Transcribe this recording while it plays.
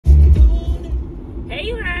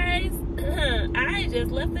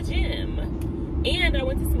just left the gym. And I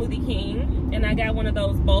went to Smoothie King and I got one of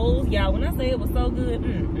those bowls. Y'all, when I say it was so good,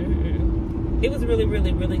 it was really,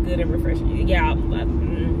 really, really good and refreshing. Y'all,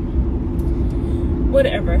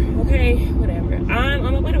 whatever, okay, whatever. I'm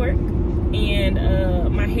on my way to work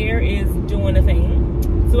and my hair is doing a thing.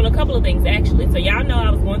 It's doing a couple of things actually. So y'all know I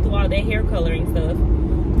was going through all that hair coloring stuff.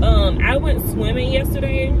 I went swimming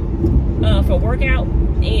yesterday for workout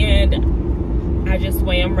and I just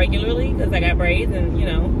swam regularly because I got braids and, you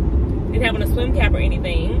know, didn't have on a swim cap or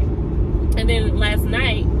anything. And then last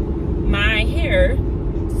night, my hair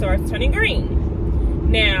starts turning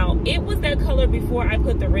green. Now, it was that color before I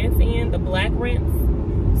put the rinse in, the black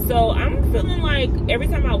rinse. So I'm feeling like every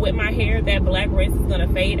time I wet my hair, that black rinse is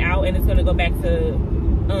gonna fade out and it's gonna go back to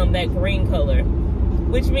that green color.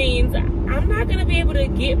 Which means I'm not gonna be able to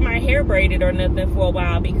get my hair braided or nothing for a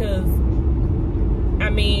while because, I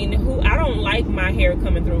mean, I don't like my hair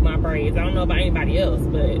coming through my braids. I don't know about anybody else,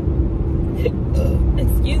 but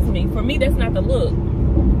excuse me, for me that's not the look.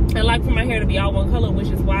 I like for my hair to be all one color, which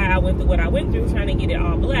is why I went through what I went through trying to get it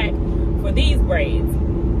all black for these braids.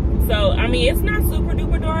 So I mean, it's not super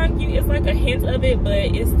duper dark, it's like a hint of it, but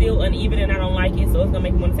it's still uneven and I don't like it, so it's gonna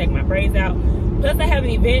make me want to take my braids out. Plus I have an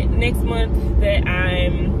event next month that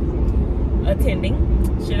I'm attending,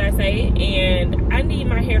 should I say, and I need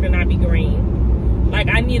my hair to not be green. Like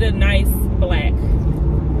I need a nice black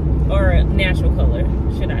or a natural color,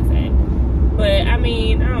 should I say. But I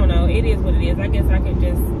mean, I don't know, it is what it is. I guess I can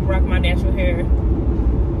just rock my natural hair.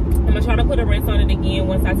 I'm gonna try to put a rinse on it again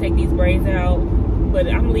once I take these braids out, but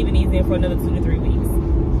I'm leaving these in for another 2 to 3 weeks.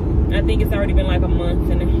 I think it's already been like a month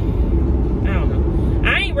and I don't know.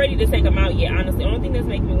 I ain't ready to take them out yet, honestly. The only thing that's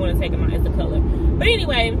making me want to take them out is the color. But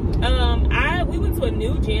anyway, we went to a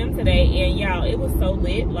new gym today and y'all, it was so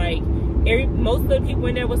lit. Like most of the people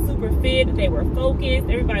in there was super fit, they were focused,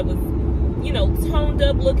 everybody was, you know, toned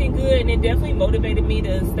up, looking good, and it definitely motivated me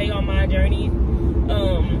to stay on my journey.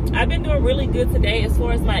 I've been doing really good today as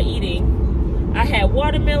far as my eating. I had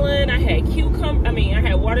watermelon, I had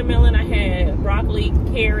watermelon, I had broccoli,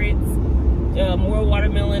 carrots, more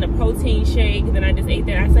watermelon, a protein shake, then I just ate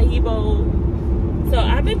that acai bowl. So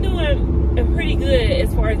I've been doing pretty good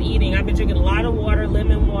as far as eating. I've been drinking a lot of water,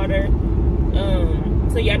 lemon water.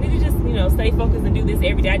 So yeah, I need to just, you know, stay focused and do this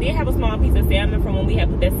every day. I did have a small piece of salmon from when we had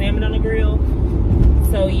put that salmon on the grill.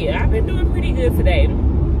 So yeah, I've been doing pretty good today.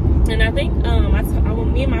 And I think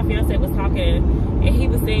me and my fiance was talking and he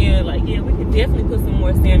was saying like, yeah, we could definitely put some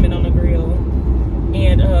more salmon on the grill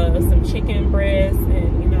and some chicken breast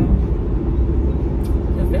and, you know,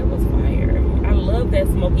 because that was fire. I love that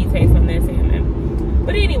smoky taste on that salmon.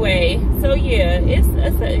 But anyway, so yeah, it's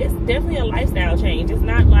definitely a lifestyle change. It's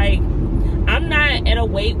not like, I'm not at a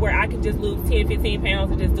weight where I can just lose 10, 15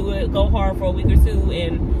 pounds and just do it, go hard for a week or two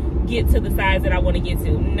and get to the size that I want to get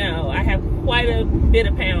to. No, I have quite a bit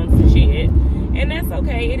of pounds to shed. And that's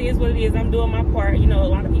okay. It is what it is. I'm doing my part. You know, a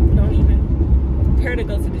lot of people don't even care to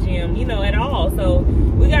go to the gym, you know, at all. So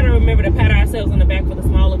we got to remember to pat ourselves on the back for the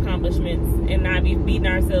small accomplishments and not be beating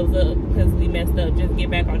ourselves up because we messed up. Just get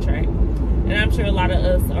back on track. And I'm sure a lot of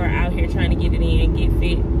us are out here trying to get it in, get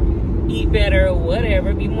fit, eat better,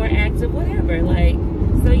 whatever, be more active, whatever. Like,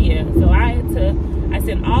 so yeah, so I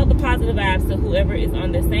send all the positive vibes to whoever is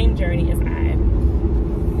on the same journey as I.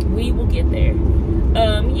 We will get there.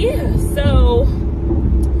 Yeah, so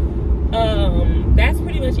that's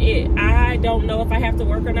pretty much it. I don't know if I have to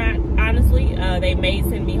work or not, honestly. They may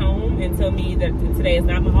send me home and tell me that today is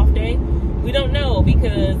not my off day. We don't know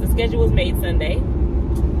because the schedule was made Sunday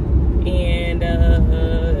and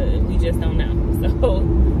we just don't know. So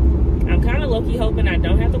I'm kind of low-key hoping I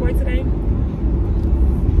don't have to work today.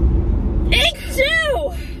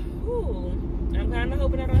 I'm kind of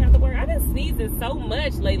hoping I don't have to work. I've been sneezing so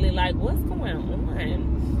much lately. Like, what's going on?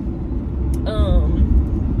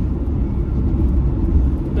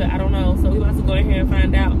 But I don't know. So we about to go in here and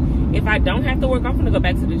find out. If I don't have to work, I'm gonna go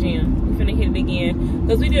back to the gym. We're finna hit it again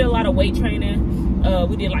because we did a lot of weight training.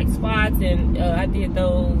 We did like squats and I did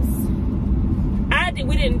those.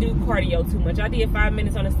 We didn't do cardio too much. I did 5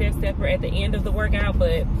 minutes on a stepper at the end of the workout,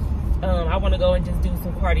 but I want to go and just do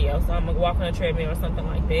some cardio. So I'm gonna walk on a treadmill or something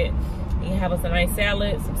like that. You can have us a nice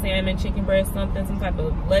salad, some salmon, chicken breast, something, some type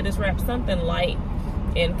of lettuce wrap, something light,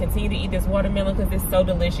 and continue to eat this watermelon because it's so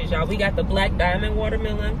delicious, y'all. We got the black diamond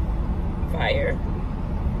watermelon. Fire.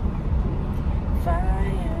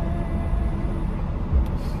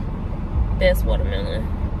 Best watermelon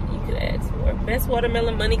you could ask for. Best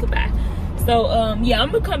watermelon money could buy. So yeah,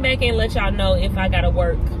 I'm gonna come back and let y'all know if I gotta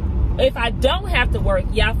work. If I don't have to work,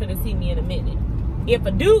 y'all finna see me in a minute. If I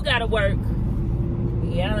do gotta work,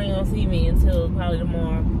 y'all ain't gonna see me until probably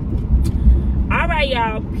tomorrow. All right,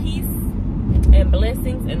 y'all. Peace and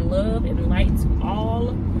blessings and love and light to all.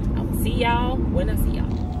 I will see y'all when I see y'all.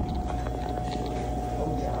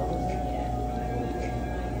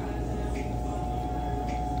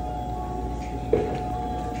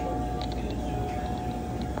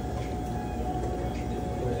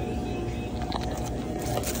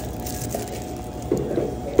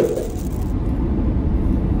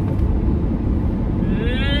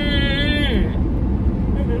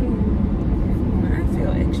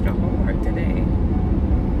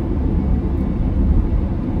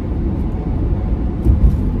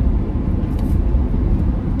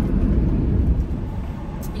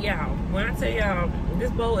 When I tell y'all,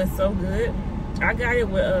 this bowl is so good. I got it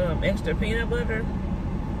with extra peanut butter.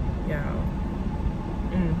 Y'all.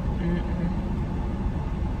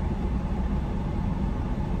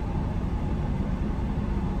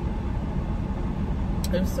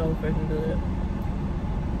 It's so freaking good.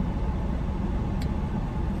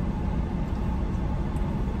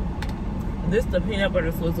 This the peanut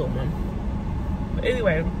butter swizzle one. But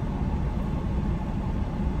anyway,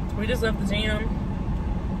 we just left the gym.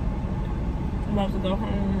 I'm about to go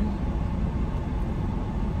home,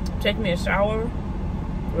 take me a shower,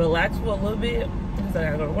 relax for a little bit because I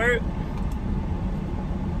gotta go to work.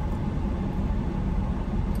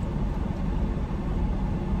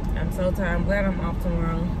 I'm so tired. I'm glad I'm off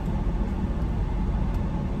tomorrow.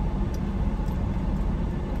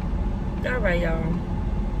 All right, y'all.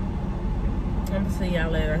 I'm gonna see y'all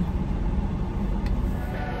later.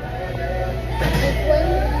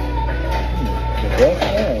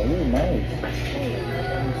 Yeah, really nice.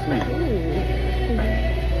 We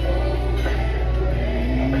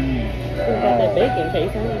got that bacon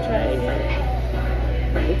case. I'm gonna try it yet.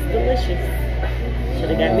 Looks delicious. Should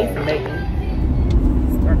have got me some bacon.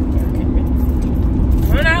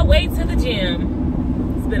 On our way to the gym.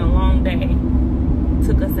 It's been a long day.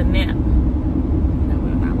 Took us a nap. Now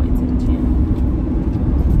we're on our way to the gym.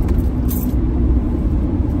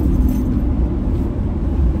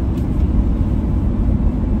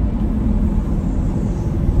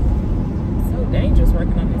 Dangerous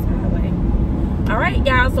working on this highway. All right,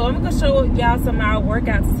 y'all, so I'm gonna show y'all some of our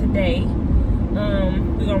workouts today.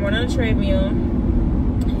 We're gonna run on the treadmill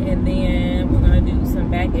and then we're gonna do some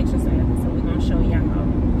back exercises. So we're gonna show y'all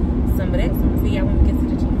some of that. So I'm gonna see y'all when we get to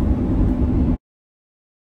the gym.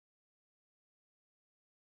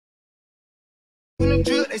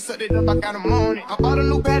 They sucked it up, I got them on it. I bought a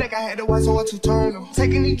new paddock, I had to watch so I two-tone them.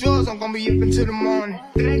 Taking these drugs, I'm gonna be up until the morning.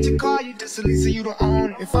 It ain't your car, you just a lease, so you don't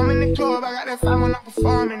own it. If I'm in the club, I got that fire when I'm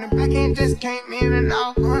performing. The back end just came in and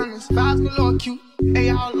out runners. Vibes galore cute, they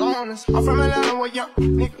all on us. I'm from Atlanta where young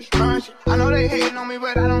niggas run shit. I know they hating on me,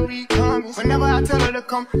 but I don't read comments. Whenever I tell her to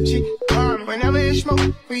come, she coming. Whenever it's smoke,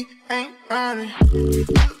 we ain't running.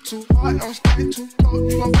 Too hard, don't stay too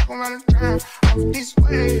close. You gon' fuck around and drown. I'm this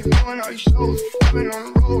way, doing all these shows. I've been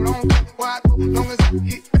on the road, I don't care where I go, long as I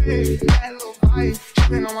get paid. That little vibe,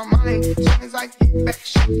 been on my mind. Soon as I get back,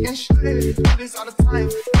 shit and shit. Do this all the time,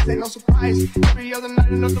 this ain't no surprise. Every other night,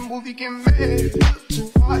 another movie get made.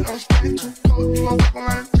 Too hard, don't stay too close. You gon' fuck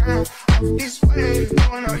around and drown. I'm this way,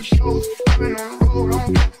 doing all these shows. I've been on the road, I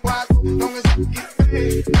don't care where I go, long as I get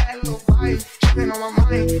paid. That little vibe, been on my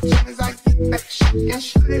mind. Soon as I get back, shit and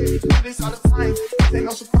shit. Do this all the time, this ain't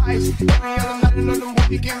no surprise. Every other night, another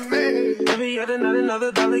movie get made. Every other night,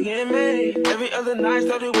 another dollar getting made. Every other night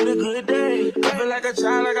started with a good day. I feel like a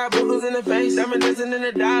child, I got boogers in the face. I'm dancing in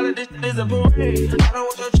the dollar, this is a parade. I don't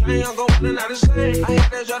want your chain, I'm going and out of slave. I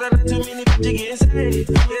had that shot, not too many bitches getting saved.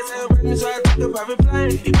 Yes, I rap me, so I took a private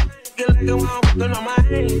plane. Get like a wild working on my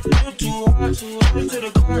hand. You too hard to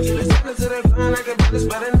the car, till it's to the grind, I can better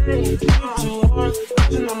spell the name. You too hard,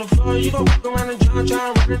 touching on the floor, you gon' walk around the joint, try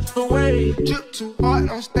and run it away. Drip too hard,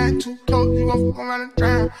 don't stand too close. You gon' fuck around and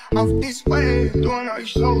drown. Off this way, doing all these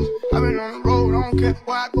shows. I've been on the road, I don't care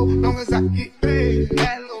where I go, long as I get paid.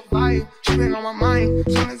 That little vibe, been on my mind.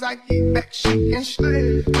 Soon as I get back, shit and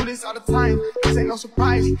shit. Do this all the time, this ain't no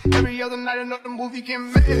surprise. Every other night, another movie get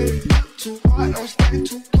made. Too hard, don't stand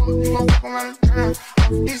too close. You gon' fuck around and drown. Off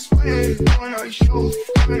this way, doing all these shows.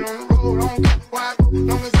 I've been on the road, I don't care where I go,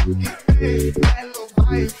 long as I get paid. That little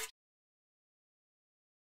vibe.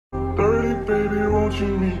 30, baby, won't you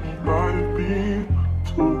meet me by the beam?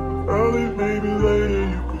 Too early, maybe later,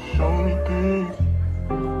 you could show me things.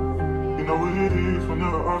 You know what it is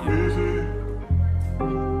whenever I visit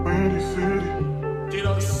Windy City.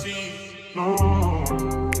 No,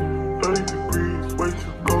 30 degrees, way to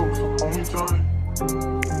go, so hold me tight.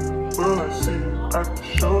 Will I see you at the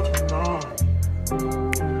show tonight?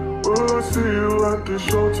 Will I see you at the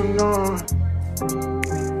show tonight?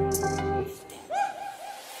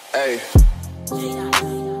 Hey,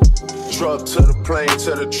 Truck to the plane,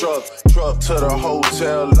 to the truck to the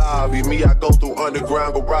hotel lobby. Me, I go through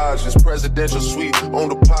underground garages, presidential suite on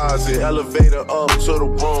deposit, elevator up to the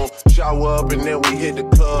room, shower up and then we hit the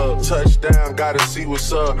club. Touchdown, gotta see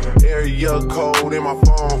what's up. Area code in my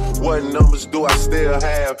phone. What numbers do I still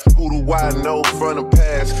have? Who do I know from the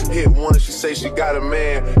past? Hit one, she say she got a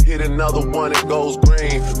man. Hit another one, it goes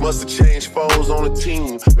green. Must've changed foes on the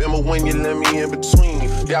team. Remember when you let me in between?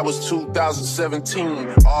 That was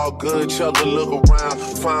 2017. All good, chug a look around,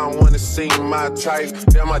 find one that seem my type.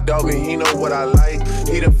 Damn, my dog and he know what I like.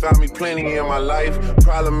 He done found me plenty in my life.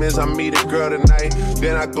 Problem is I meet a girl tonight,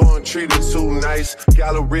 then I go and treat her too nice.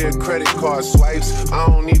 Galleria credit card swipes. I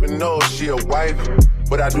don't even know if she a wife,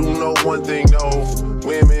 but I do know one thing though.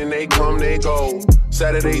 Women, they come, they go.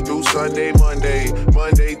 Saturday through Sunday,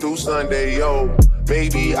 Monday through Sunday, yo.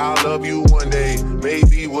 Maybe I'll love you one day,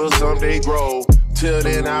 maybe we'll someday grow. Till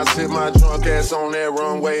then, I'll sit my drunk ass on that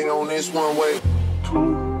runway, on this one way.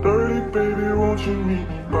 2:30, baby, won't you meet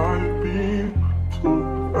me by the beam?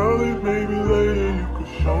 Too early, maybe later, you could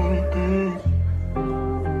show me things.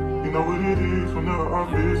 You know what it is whenever I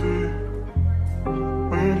visit.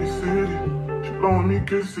 Windy City, she blowing me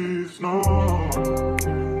kisses, no.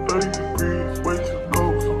 30 degrees, way too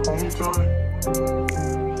cold, so hold me tight.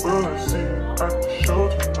 Will I see you at the show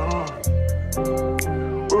tonight?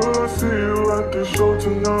 Will I see you at the show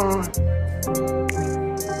tonight? Okay.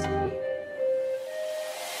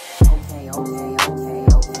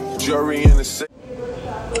 Jury in the city.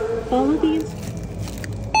 Follow the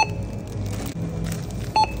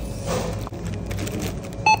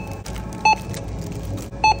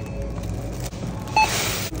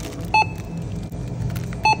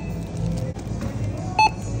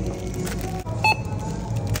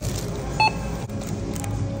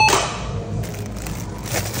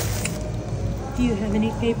Do you have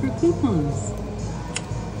any paper coupons?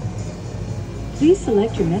 Please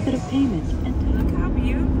select your method of payment and Copy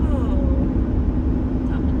you.